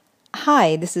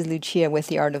Hi, this is Lucia with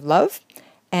The Art of Love,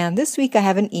 and this week I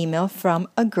have an email from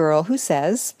a girl who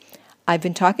says, I've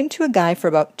been talking to a guy for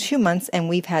about 2 months and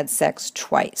we've had sex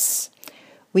twice.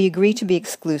 We agree to be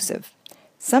exclusive.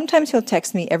 Sometimes he'll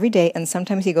text me every day and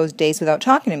sometimes he goes days without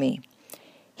talking to me.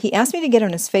 He asked me to get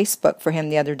on his Facebook for him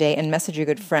the other day and message a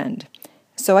good friend.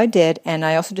 So I did, and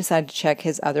I also decided to check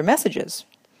his other messages.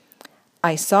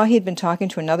 I saw he had been talking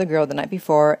to another girl the night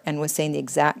before and was saying the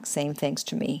exact same things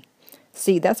to me.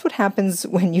 See, that's what happens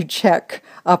when you check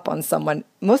up on someone.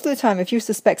 Most of the time, if you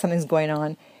suspect something's going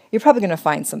on, you're probably going to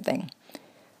find something.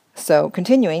 So,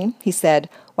 continuing, she said,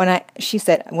 when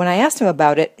I asked him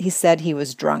about it, he said he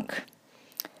was drunk.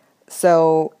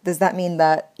 So, does that mean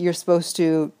that you're supposed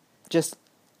to just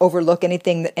overlook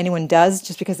anything that anyone does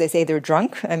just because they say they're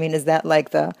drunk? I mean, is that like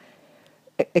the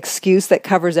excuse that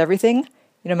covers everything?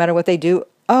 No matter what they do,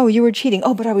 oh, you were cheating,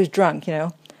 oh, but I was drunk,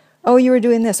 Oh, you were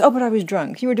doing this, oh, but I was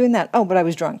drunk. You were doing that, oh, but I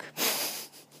was drunk.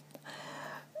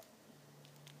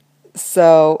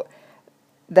 So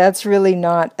that's really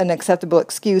not an acceptable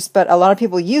excuse, but a lot of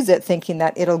people use it thinking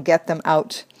that it'll get them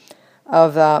out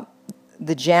of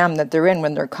the jam that they're in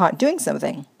when they're caught doing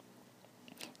something.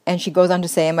 And she goes on to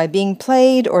say, am I being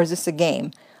played or is this a game?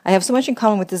 I have so much in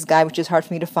common with this guy, which is hard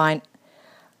for me to find.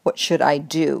 What should I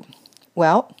do?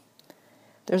 Well,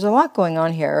 there's a lot going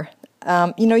on here.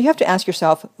 You have to ask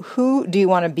yourself, who do you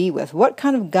want to be with? What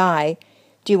kind of guy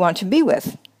do you want to be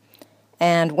with?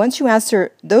 And once you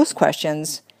answer those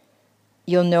questions,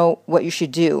 you'll know what you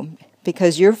should do,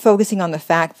 because you're focusing on the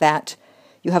fact that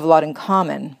you have a lot in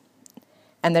common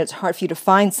and that it's hard for you to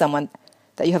find someone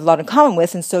that you have a lot in common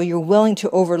with, and so you're willing to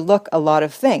overlook a lot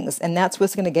of things, and that's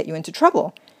what's going to get you into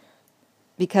trouble,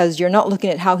 because you're not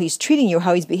looking at how he's treating you or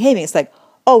how he's behaving. It's like,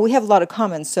 oh, we have a lot in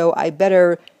common, so I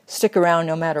better stick around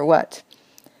no matter what.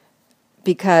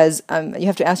 Because you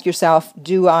have to ask yourself,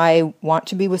 do I want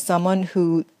to be with someone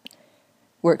who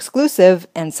we're exclusive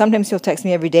and sometimes he'll text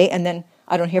me every day and then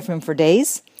I don't hear from him for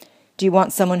days? Do you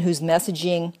want someone who's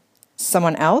messaging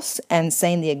someone else and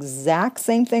saying the exact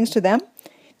same things to them?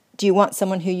 Do you want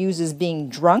someone who uses being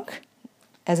drunk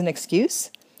as an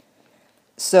excuse?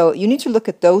 So you need to look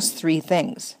at those 3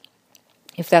 things.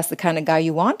 If that's the kind of guy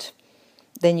you want,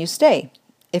 then you stay.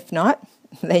 If not,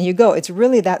 then you go. It's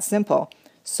really that simple.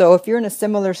 So if you're in a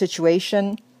similar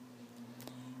situation,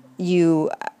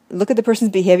 you look at the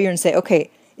person's behavior and say,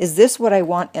 okay, is this what I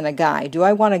want in a guy? Do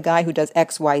I want a guy who does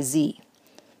X, Y, Z?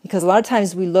 Because a lot of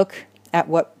times we look at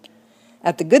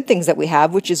the good things that we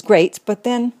have, which is great, but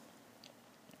then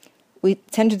we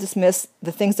tend to dismiss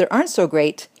the things that aren't so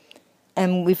great,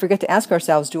 and we forget to ask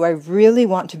ourselves, do I really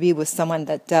want to be with someone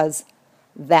that does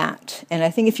that? And I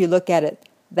think if you look at it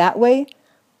that way,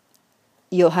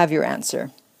 you'll have your answer.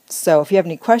 So if you have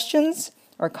any questions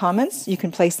or comments, you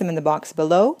can place them in the box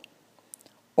below,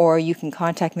 or you can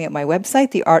contact me at my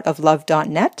website,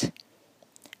 theartoflove.net.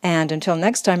 And until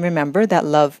next time, remember that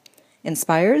love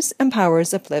inspires,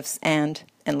 empowers, uplifts, and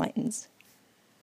enlightens.